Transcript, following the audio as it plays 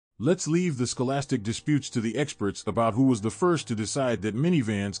Let's leave the scholastic disputes to the experts about who was the first to decide that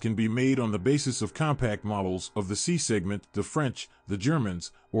minivans can be made on the basis of compact models of the C segment, the French, the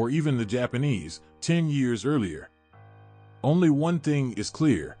Germans, or even the Japanese, 10 years earlier. Only one thing is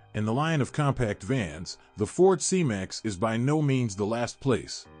clear: in the line of compact vans, the Ford C-Max is by no means the last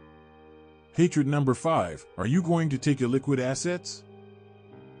place. Hatred number 5, are you going to take illiquid assets?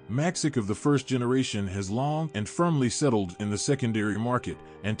 Maxic of the first generation has long and firmly settled in the secondary market,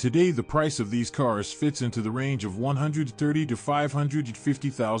 and today the price of these cars fits into the range of 130 to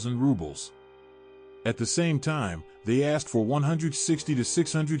 550,000 rubles. At the same time, they asked for 160 to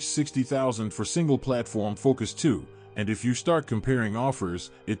 660,000 for single-platform Focus 2, and if you start comparing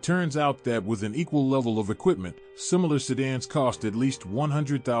offers, it turns out that with an equal level of equipment, similar sedans cost at least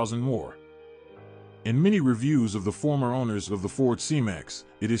 100,000 more. In many reviews of the former owners of the Ford C-Max,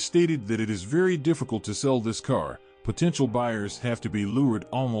 it is stated that it is very difficult to sell this car. Potential buyers have to be lured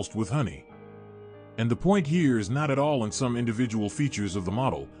almost with honey. And the point here is not at all in some individual features of the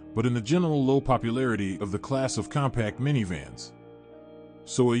model, but in the general low popularity of the class of compact minivans.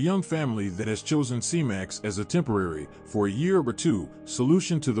 So a young family that has chosen C-Max as a temporary, for a year or two,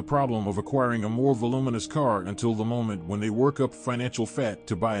 solution to the problem of acquiring a more voluminous car until the moment when they work up financial fat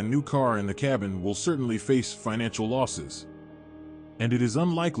to buy a new car in the cabin will certainly face financial losses. And it is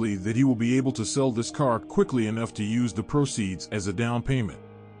unlikely that he will be able to sell this car quickly enough to use the proceeds as a down payment.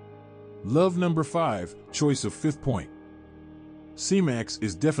 Love number 5, choice of 5th point. C-Max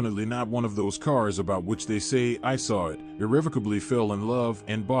is definitely not one of those cars about which they say, "I saw it, irrevocably fell in love,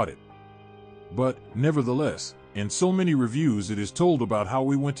 and bought it." But, nevertheless, in so many reviews it is told about how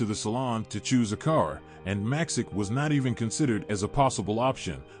we went to the salon to choose a car, and Maxic was not even considered as a possible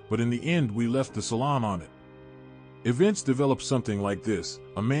option, but in the end we left the salon on it. Events developed something like this: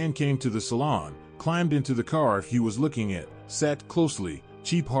 a man came to the salon, climbed into the car he was looking at, sat closely,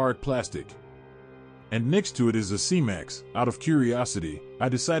 cheap hard plastic. And next to it is a C-Max. Out of curiosity, I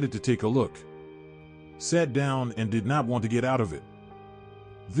decided to take a look. Sat down and did not want to get out of it.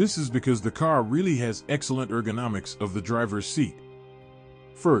 This is because the car really has excellent ergonomics of the driver's seat.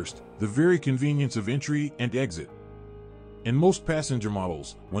 First, the very convenience of entry and exit. In most passenger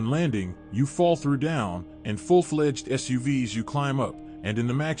models, when landing, you fall through down, and full-fledged SUVs you climb up, and in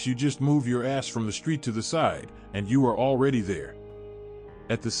the Max you just move your ass from the street to the side, and you are already there.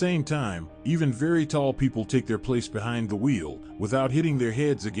 At the same time, even very tall people take their place behind the wheel without hitting their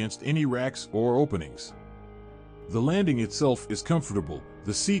heads against any racks or openings. The landing itself is comfortable,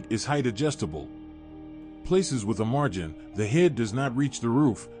 the seat is height adjustable. Places with a margin, the head does not reach the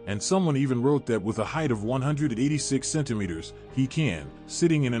roof, and someone even wrote that with a height of 186 centimeters, he can,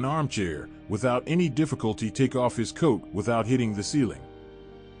 sitting in an armchair, without any difficulty take off his coat without hitting the ceiling.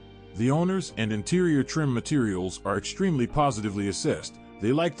 The owners and interior trim materials are extremely positively assessed.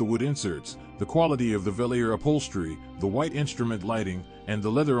 They like the wood inserts, the quality of the velour upholstery, the white instrument lighting, and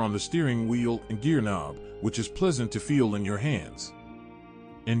the leather on the steering wheel and gear knob, which is pleasant to feel in your hands.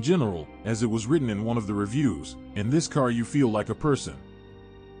 In general, as it was written in one of the reviews, in this car you feel like a person.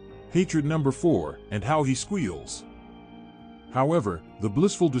 Hatred number 4, and how he squeals. However, the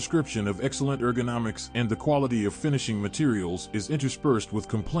blissful description of excellent ergonomics and the quality of finishing materials is interspersed with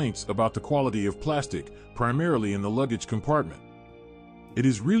complaints about the quality of plastic, primarily in the luggage compartment. It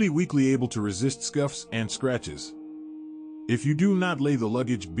is really weakly able to resist scuffs and scratches. If you do not lay the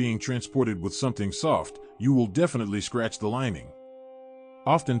luggage being transported with something soft, you will definitely scratch the lining.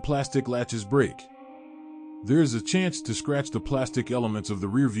 Often plastic latches break. There is a chance to scratch the plastic elements of the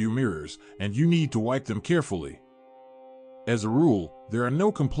rearview mirrors, and you need to wipe them carefully. As a rule, there are no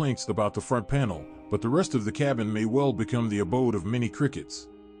complaints about the front panel, but the rest of the cabin may well become the abode of many crickets.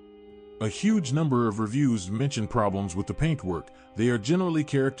 A huge number of reviews mention problems with the paintwork. They are generally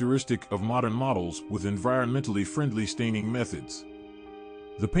characteristic of modern models with environmentally friendly staining methods.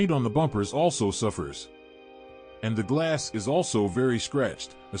 The paint on the bumpers also suffers. And the glass is also very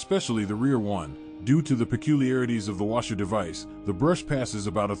scratched, especially the rear one. Due to the peculiarities of the washer device, the brush passes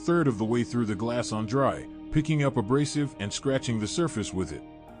about a third of the way through the glass on dry, picking up abrasive and scratching the surface with it.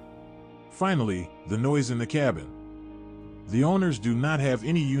 Finally, the noise in the cabin. The owners do not have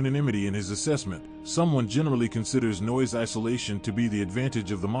any unanimity in his assessment. Someone generally considers noise isolation to be the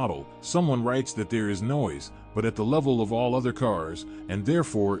advantage of the model. Someone writes that there is noise, but at the level of all other cars, and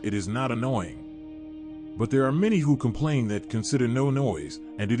therefore it is not annoying. But there are many who complain that consider no noise,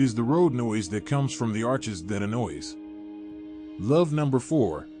 and it is the road noise that comes from the arches that annoys. Love number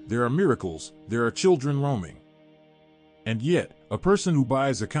 4, there are miracles, there are children roaming. And yet, a person who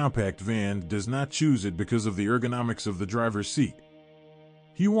buys a compact van does not choose it because of the ergonomics of the driver's seat.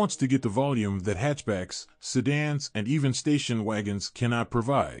 He wants to get the volume that hatchbacks, sedans, and even station wagons cannot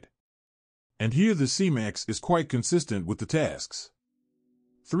provide. And here the C-Max is quite consistent with the tasks.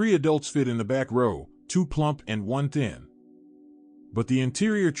 3 adults fit in the back row, 2 plump and 1 thin. But the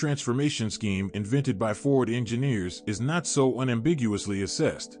interior transformation scheme invented by Ford engineers is not so unambiguously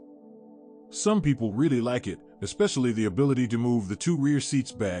assessed. Some people really like it, especially the ability to move the 2 rear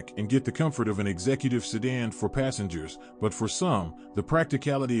seats back and get the comfort of an executive sedan for passengers, but for some, the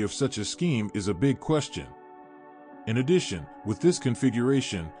practicality of such a scheme is a big question. In addition, with this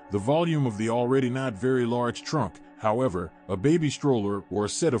configuration, the volume of the already not very large trunk, however, a baby stroller or a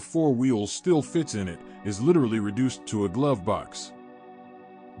set of 4 wheels still fits in it, is literally reduced to a glove box.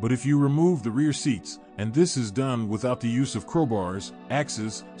 But if you remove the rear seats, and this is done without the use of crowbars,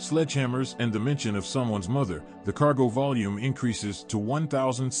 axes, sledgehammers, and the mention of someone's mother, the cargo volume increases to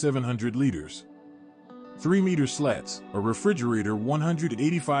 1,700 liters. 3-meter slats, a refrigerator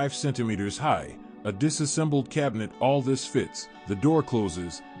 185 centimeters high, a disassembled cabinet, all this fits, the door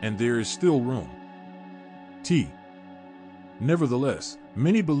closes, and there is still room. Nevertheless,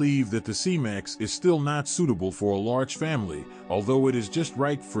 many believe that the C-Max is still not suitable for a large family, although it is just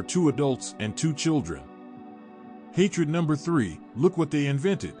right for 2 adults and 2 children. Hatred number 3, look what they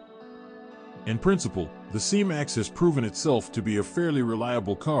invented. In principle, the C-Max has proven itself to be a fairly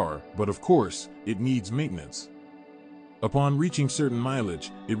reliable car, but of course, it needs maintenance. Upon reaching certain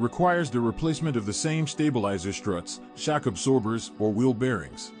mileage, it requires the replacement of the same stabilizer struts, shock absorbers, or wheel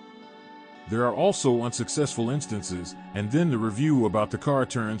bearings. There are also unsuccessful instances, and then the review about the car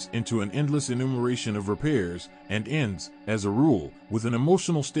turns into an endless enumeration of repairs and ends, as a rule, with an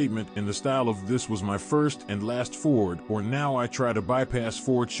emotional statement in the style of "This was my first and last Ford," or "Now I try to bypass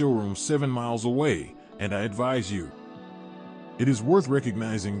Ford showroom 7 miles away, and I advise you." It is worth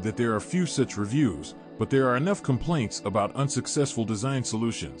recognizing that there are few such reviews, but there are enough complaints about unsuccessful design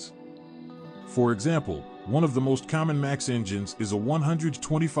solutions. For example, one of the most common Max engines is a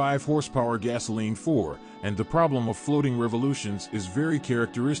 125 horsepower gasoline 4, and the problem of floating revolutions is very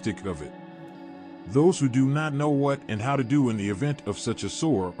characteristic of it. Those who do not know what and how to do in the event of such a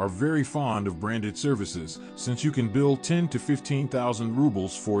soar are very fond of branded services, since you can bill 10 to 15,000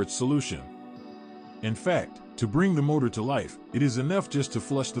 rubles for its solution. In fact, to bring the motor to life, it is enough just to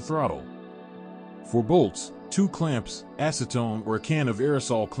flush the throttle. For bolts, 2 clamps, acetone or a can of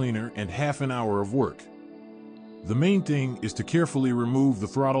aerosol cleaner, and half an hour of work. The main thing is to carefully remove the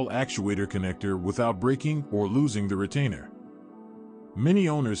throttle actuator connector without breaking or losing the retainer. Many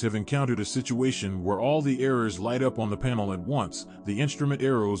owners have encountered a situation where all the errors light up on the panel at once, the instrument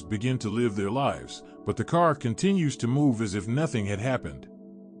arrows begin to live their lives, but the car continues to move as if nothing had happened.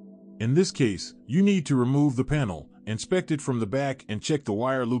 In this case, you need to remove the panel, inspect it from the back, and check the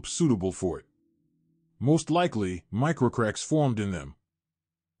wire loops suitable for it. Most likely, microcracks formed in them.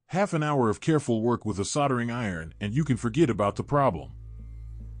 Half an hour of careful work with a soldering iron, and you can forget about the problem.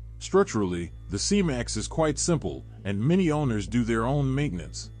 Structurally, the C-Max is quite simple, and many owners do their own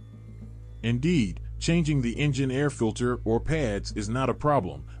maintenance. Indeed, changing the engine air filter or pads is not a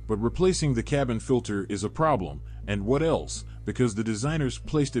problem, but replacing the cabin filter is a problem, and what else, because the designers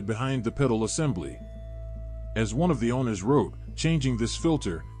placed it behind the pedal assembly. As one of the owners wrote, changing this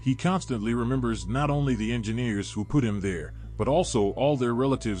filter, he constantly remembers not only the engineers who put him there, but also all their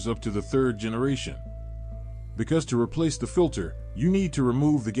relatives up to the 3rd generation. Because to replace the filter, you need to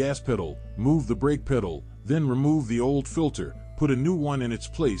remove the gas pedal, move the brake pedal, then remove the old filter, put a new one in its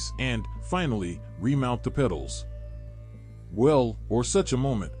place, and, finally, remount the pedals. Well, or such a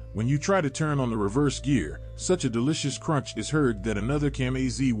moment, when you try to turn on the reverse gear, such a delicious crunch is heard that another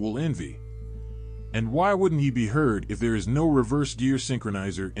Cam-AZ will envy. And why wouldn't he be heard if there is no reverse gear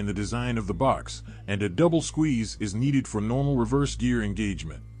synchronizer in the design of the box, and a double squeeze is needed for normal reverse gear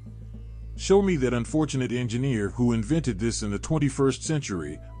engagement? Show me that unfortunate engineer who invented this in the 21st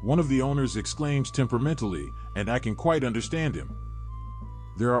century, one of the owners exclaims temperamentally, and I can quite understand him.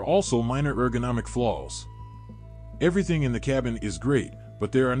 There are also minor ergonomic flaws. Everything in the cabin is great,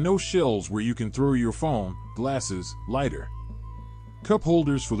 but there are no shelves where you can throw your phone, glasses, lighter. Cup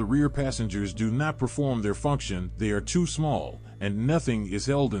holders for the rear passengers do not perform their function, they are too small, and nothing is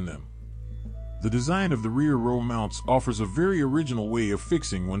held in them. The design of the rear row mounts offers a very original way of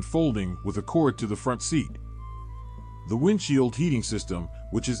fixing when folding with a cord to the front seat. The windshield heating system,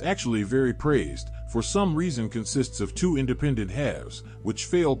 which is actually very praised, for some reason consists of 2 independent halves, which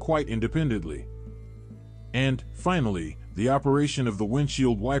fail quite independently. And, finally, the operation of the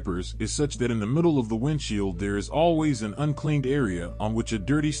windshield wipers is such that in the middle of the windshield there is always an uncleaned area on which a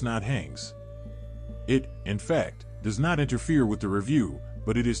dirty snot hangs. It, in fact, does not interfere with the review,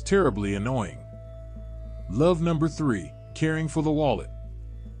 but it is terribly annoying. Love number 3, caring for the wallet.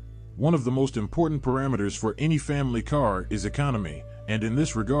 One of the most important parameters for any family car is economy, and in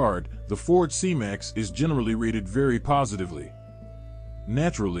this regard, the Ford C-Max is generally rated very positively.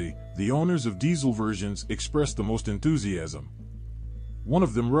 Naturally, the owners of diesel versions expressed the most enthusiasm. One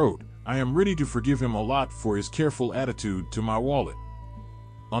of them wrote, "I am ready to forgive him a lot for his careful attitude to my wallet."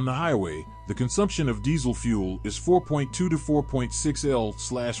 On the highway, the consumption of diesel fuel is 4.2 to 4.6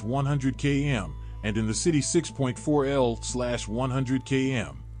 L/100 km, and in the city 6.4 L/100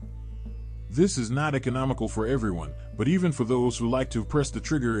 km. This is not economical for everyone, but even for those who like to press the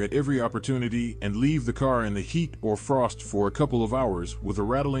trigger at every opportunity and leave the car in the heat or frost for a couple of hours with a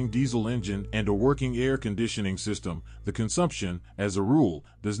rattling diesel engine and a working air conditioning system, the consumption, as a rule,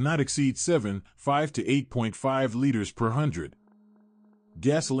 does not exceed 7.5 to 8.5 liters per 100.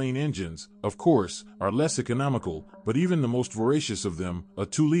 Gasoline engines, of course, are less economical, but even the most voracious of them, a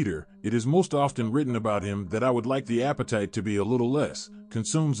 2-liter, it is most often written about him that I would like the appetite to be a little less,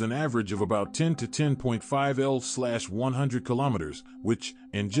 consumes an average of about 10 to 10.5 L/100 kilometers, which,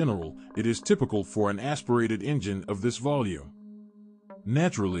 in general, it is typical for an aspirated engine of this volume.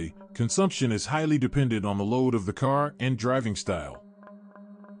 Naturally, consumption is highly dependent on the load of the car and driving style.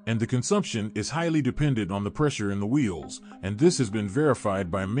 And the consumption is highly dependent on the pressure in the wheels, and this has been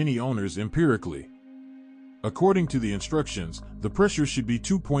verified by many owners empirically. According to the instructions, the pressure should be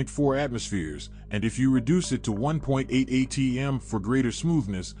 2.4 atmospheres, and if you reduce it to 1.8 atm for greater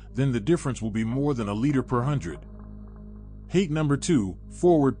smoothness, then the difference will be more than a liter per 100. Hate number 2,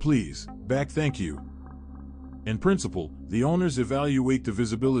 forward please, back thank you. In principle, the owners evaluate the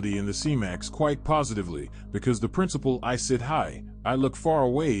visibility in the C-Max quite positively, because the principle "I sit high, I look far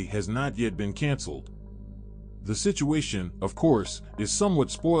away" has not yet been canceled. The situation, of course, is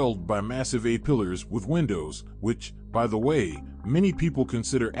somewhat spoiled by massive A-pillars with windows, which, by the way, many people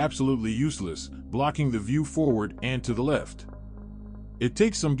consider absolutely useless, blocking the view forward and to the left. It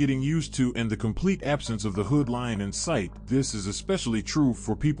takes some getting used to, and the complete absence of the hood line in sight. This is especially true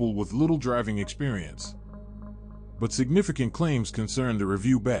for people with little driving experience. But significant claims concern the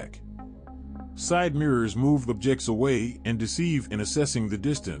review back. Side mirrors move objects away and deceive in assessing the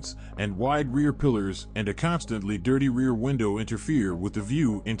distance, and wide rear pillars and a constantly dirty rear window interfere with the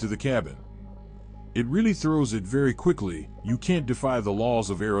view into the cabin. It really throws it very quickly. You can't defy the laws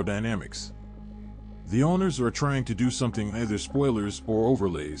of aerodynamics. The owners are trying to do something, either spoilers or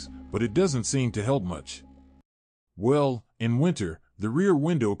overlays, but it doesn't seem to help much. Well, in winter, the rear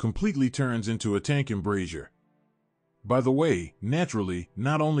window completely turns into a tank embrasure. By the way, naturally,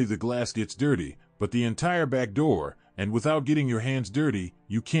 not only the glass gets dirty, but the entire back door, and without getting your hands dirty,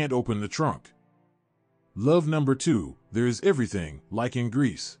 you can't open the trunk. Love number 2, there is everything, like in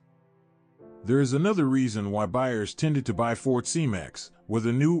Greece. There is another reason why buyers tended to buy Ford C-Max,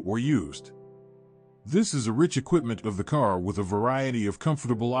 whether new or used. This is a rich equipment of the car with a variety of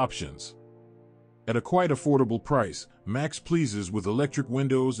comfortable options. At a quite affordable price, Max pleases with electric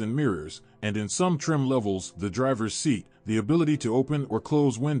windows and mirrors, and in some trim levels, the driver's seat, the ability to open or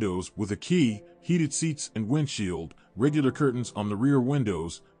close windows with a key, heated seats and windshield, regular curtains on the rear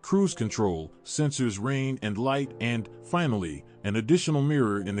windows, cruise control, sensors rain and light, and, finally, an additional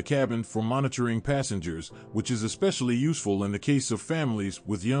mirror in the cabin for monitoring passengers, which is especially useful in the case of families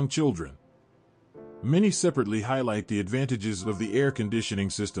with young children. Many separately highlight the advantages of the air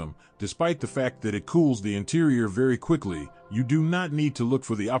conditioning system. Despite the fact that it cools the interior very quickly, you do not need to look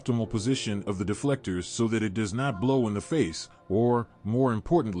for the optimal position of the deflectors so that it does not blow in the face, or, more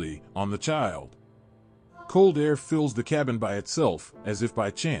importantly, on the child. Cold air fills the cabin by itself, as if by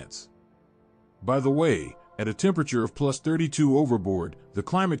chance. By the way, at a temperature of +32 overboard, the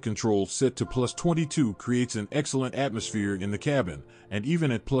climate control set to +22 creates an excellent atmosphere in the cabin, and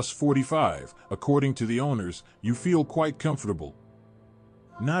even at +45, according to the owners, you feel quite comfortable.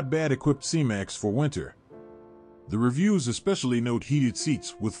 Not bad equipped C-Max for winter. The reviews especially note heated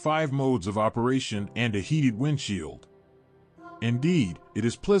seats with 5 modes of operation and a heated windshield. Indeed, it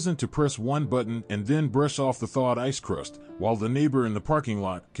is pleasant to press one button and then brush off the thawed ice crust, while the neighbor in the parking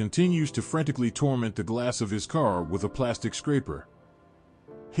lot continues to frantically torment the glass of his car with a plastic scraper.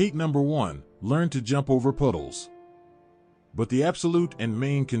 Hate number 1, learn to jump over puddles. But the absolute and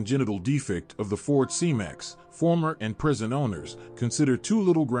main congenital defect of the Ford C-Max, former and present owners consider too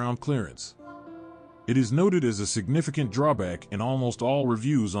little ground clearance. It is noted as a significant drawback in almost all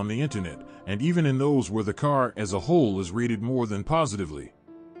reviews on the internet, and even in those where the car as a whole is rated more than positively.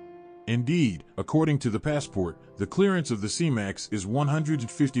 Indeed, according to the Passport, the clearance of the C-Max is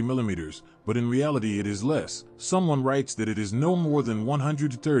 150 millimeters, but in reality it is less. Someone writes that it is no more than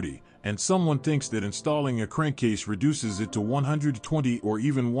 130, and someone thinks that installing a crankcase reduces it to 120 or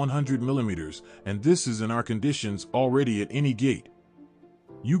even 100 millimeters, and this is in our conditions already at any gate.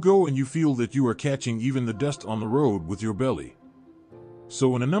 You go and you feel that you are catching even the dust on the road with your belly.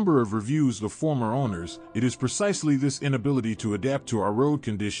 So in a number of reviews of former owners, it is precisely this inability to adapt to our road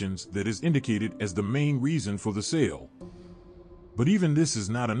conditions that is indicated as the main reason for the sale. But even this is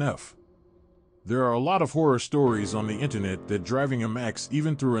not enough. There are a lot of horror stories on the internet that driving a Max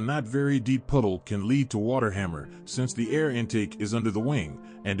even through a not very deep puddle can lead to water hammer, since the air intake is under the wing,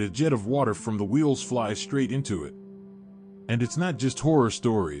 and a jet of water from the wheels flies straight into it. And it's not just horror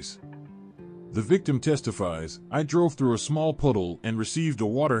stories. The victim testifies, "I drove through a small puddle and received a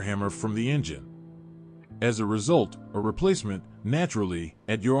water hammer from the engine. As a result, a replacement, naturally,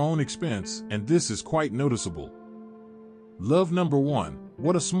 at your own expense, and this is quite noticeable." Love number 1,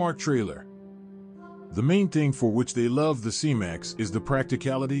 what a smart trailer. The main thing for which they love the C-Max is the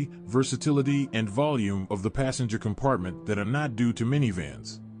practicality, versatility, and volume of the passenger compartment that are not due to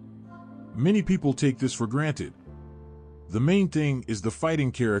minivans. Many people take this for granted. The main thing is the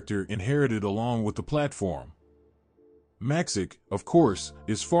fighting character inherited along with the platform. Maxic, of course,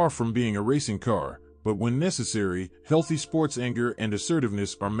 is far from being a racing car, but when necessary, healthy sports anger and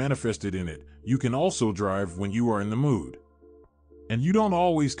assertiveness are manifested in it. You can also drive when you are in the mood. And you don't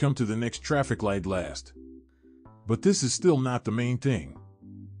always come to the next traffic light last. But this is still not the main thing.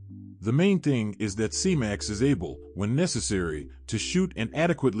 The main thing is that C-Max is able, when necessary, to shoot and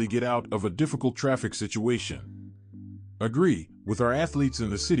adequately get out of a difficult traffic situation. Agree, with our athletes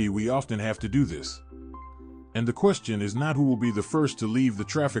in the city we often have to do this. And the question is not who will be the first to leave the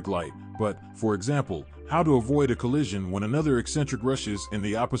traffic light, but, for example, how to avoid a collision when another eccentric rushes in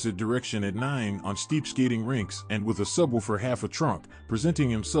the opposite direction at 9 on steep skating rinks and with a subwoofer half a trunk, presenting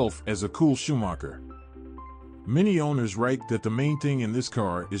himself as a cool Schumacher. Many owners write that the main thing in this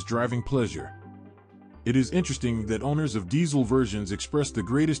car is driving pleasure. It is interesting that owners of diesel versions express the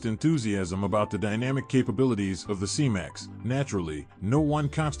greatest enthusiasm about the dynamic capabilities of the C-Max. Naturally, no one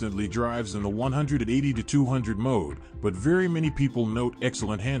constantly drives in the 180 to 200 mode, but very many people note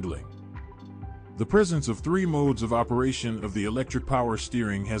excellent handling. The presence of 3 modes of operation of the electric power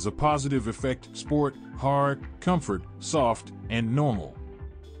steering has a positive effect: sport, hard, comfort, soft, and normal.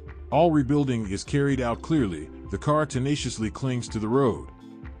 All rebuilding is carried out clearly. The car tenaciously clings to the road.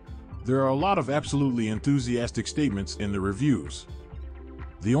 There are a lot of absolutely enthusiastic statements in the reviews.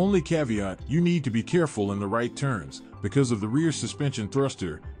 The only caveat, you need to be careful in the right turns. Because of the rear suspension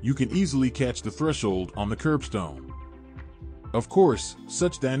thruster, you can easily catch the threshold on the curbstone. Of course,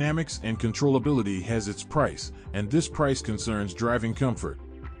 such dynamics and controllability has its price, and this price concerns driving comfort.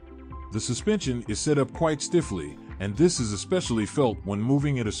 The suspension is set up quite stiffly, and this is especially felt when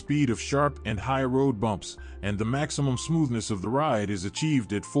moving at a speed of sharp and high road bumps, and the maximum smoothness of the ride is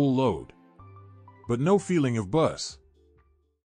achieved at full load. But no feeling of buzz.